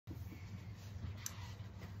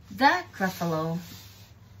The Gruffalo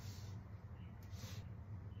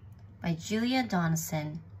by Julia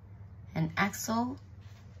Donaldson and Axel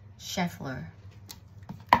Scheffler.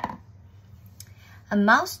 A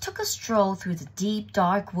mouse took a stroll through the deep,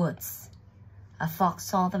 dark woods. A fox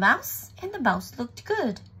saw the mouse, and the mouse looked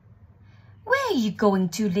good. "Where are you going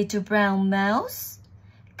to, little brown mouse?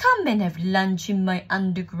 Come and have lunch in my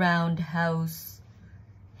underground house."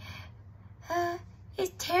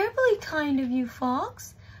 It's terribly kind of you,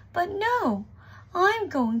 fox, but no, I'm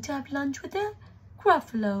going to have lunch with a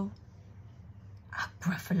Gruffalo. A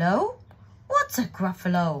Gruffalo? What's a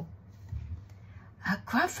Gruffalo? A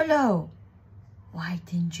Gruffalo. Why,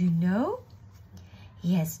 didn't you know?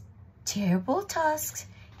 He has terrible tusks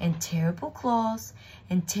and terrible claws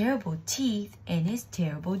and terrible teeth in his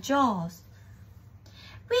terrible jaws.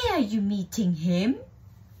 Where are you meeting him?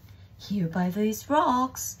 Here by these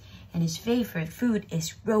rocks, and his favorite food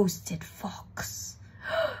is roasted fox.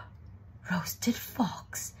 Roasted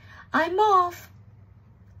fox, I'm off,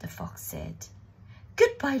 the fox said.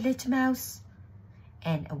 Goodbye, little mouse.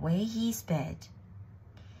 And away he sped.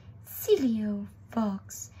 Silly old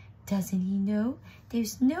fox, doesn't he know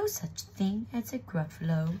there's no such thing as a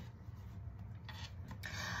Gruffalo?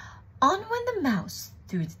 On went the mouse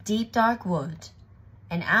through the deep dark wood.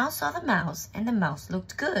 An owl saw the mouse, and the mouse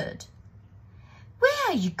looked good. Where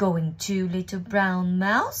are you going to, little brown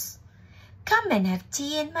mouse? Come and have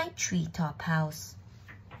tea in my treetop house.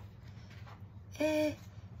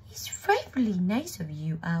 It's frightfully nice of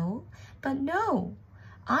you, owl, but no,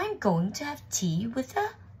 I'm going to have tea with a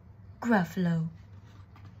Gruffalo.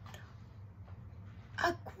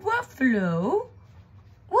 A Gruffalo?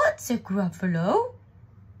 What's a Gruffalo?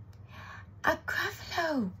 A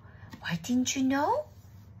Gruffalo. Why didn't you know?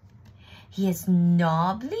 He has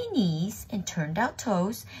knobbly knees and turned out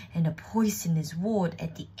toes and a poisonous wart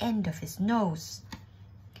at the end of his nose.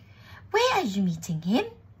 Where are you meeting him?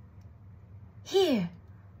 Here,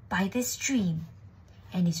 by this stream.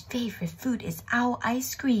 And his favorite food is owl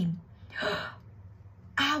ice cream.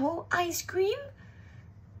 Owl ice cream?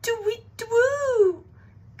 Do-wee-do-woo!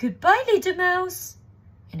 Goodbye, little mouse.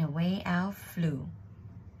 And away Owl flew.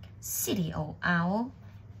 Silly old owl,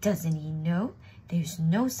 doesn't he know there's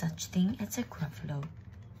no such thing as a Gruffalo?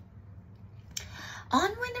 On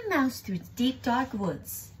went the mouse through the deep dark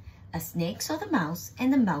woods. A snake saw the mouse,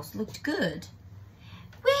 and the mouse looked good.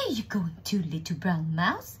 Where are you going to, little brown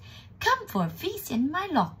mouse? Come for a feast in my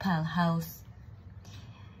log pile house.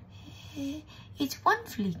 It's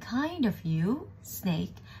wonderfully kind of you,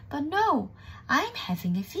 snake, but no, I'm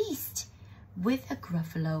having a feast with a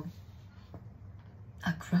Gruffalo.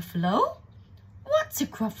 A Gruffalo? What's a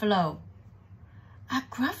Gruffalo? A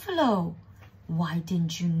Gruffalo. Why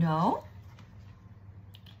didn't you know?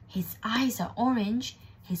 His eyes are orange,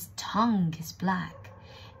 his tongue is black,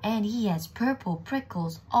 and he has purple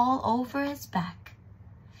prickles all over his back.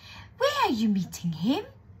 Where are you meeting him?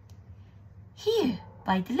 Here,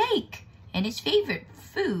 by the lake, and his favorite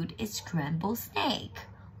food is scrambled snake.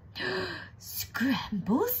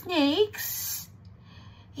 Scrambled snakes?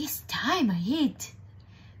 It's time I hid.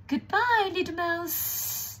 Goodbye, little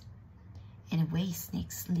mouse. And away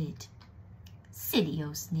snake slid. Silly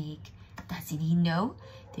old snake, doesn't he know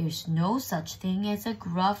there's no such thing as a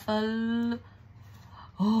Gruffalo?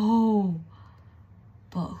 Oh,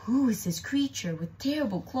 but who is this creature with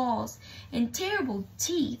terrible claws and terrible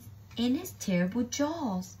teeth in his terrible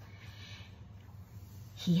jaws?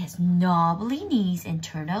 He has knobbly knees and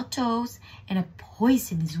turned out toes and a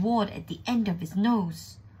poisonous wart at the end of his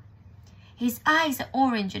nose. His eyes are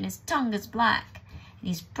orange and his tongue is black, and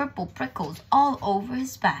his purple prickles all over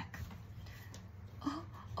his back.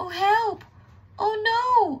 Oh, help! Oh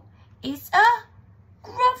no! It's a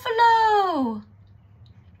Gruffalo!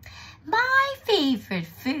 My favorite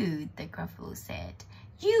food, the Gruffalo said.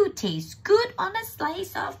 You taste good on a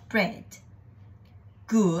slice of bread.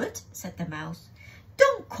 Good, said the mouse.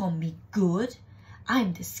 Don't call me good.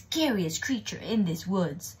 I'm the scariest creature in these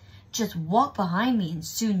woods. Just walk behind me and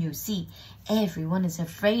soon you'll see everyone is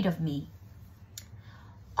afraid of me.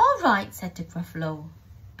 All right, said the Gruffalo,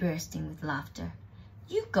 bursting with laughter.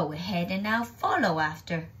 You go ahead and I'll follow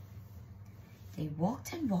after. They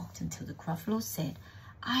walked and walked until the Gruffalo said,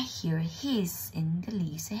 I hear a hiss in the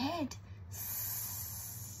leaves ahead.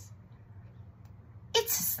 Sss.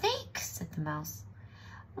 It's a snake, said the mouse.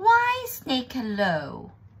 Why, snake,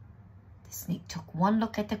 hello. The snake took one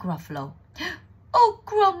look at the Gruffalo. Oh,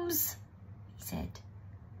 crumbs, he said.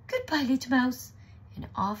 Goodbye, little mouse. And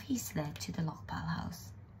off he slid to the log pile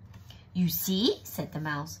house. You see, said the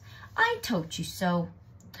mouse, I told you so.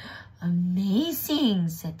 Amazing,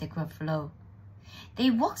 said the Gruffalo. They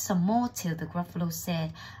walked some more till the Gruffalo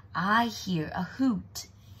said, "I hear a hoot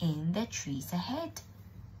in the trees ahead."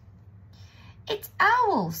 "It's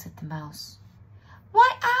Owl," said the Mouse. "Why,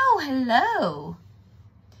 Owl, hello."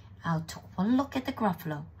 Owl took one look at the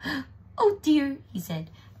Gruffalo. "Oh dear," he said.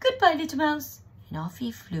 "Goodbye, little Mouse." And off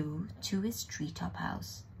he flew to his treetop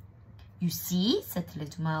house. "You see," said the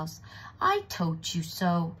little Mouse, "I told you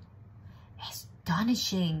so."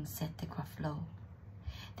 "Astonishing," said the Gruffalo.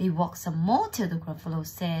 They walked some more till the Gruffalo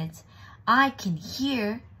said, "I can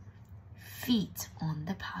hear feet on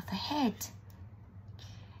the path ahead."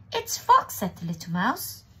 "It's Fox," said the little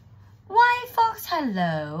Mouse. "Why, Fox,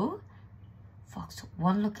 hello." Fox took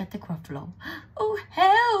one look at the Gruffalo. "Oh,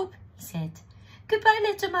 help," he said. "Goodbye,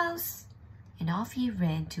 little Mouse." And off he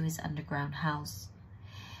ran to his underground house.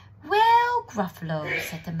 "Well, Gruffalo,"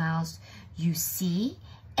 said the Mouse, "you see,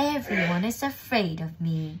 everyone is afraid of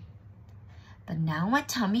me. But now my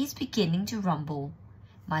tummy is beginning to rumble.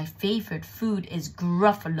 My favorite food is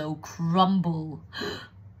Gruffalo crumble."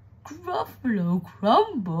 "Gruffalo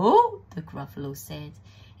crumble," the Gruffalo said,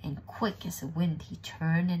 and quick as a wind he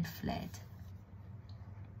turned and fled.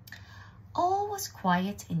 All was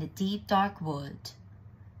quiet in the deep dark wood.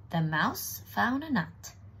 The Mouse found a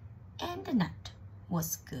nut, and the nut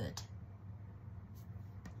was good.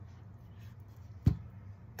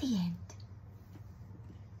 The end.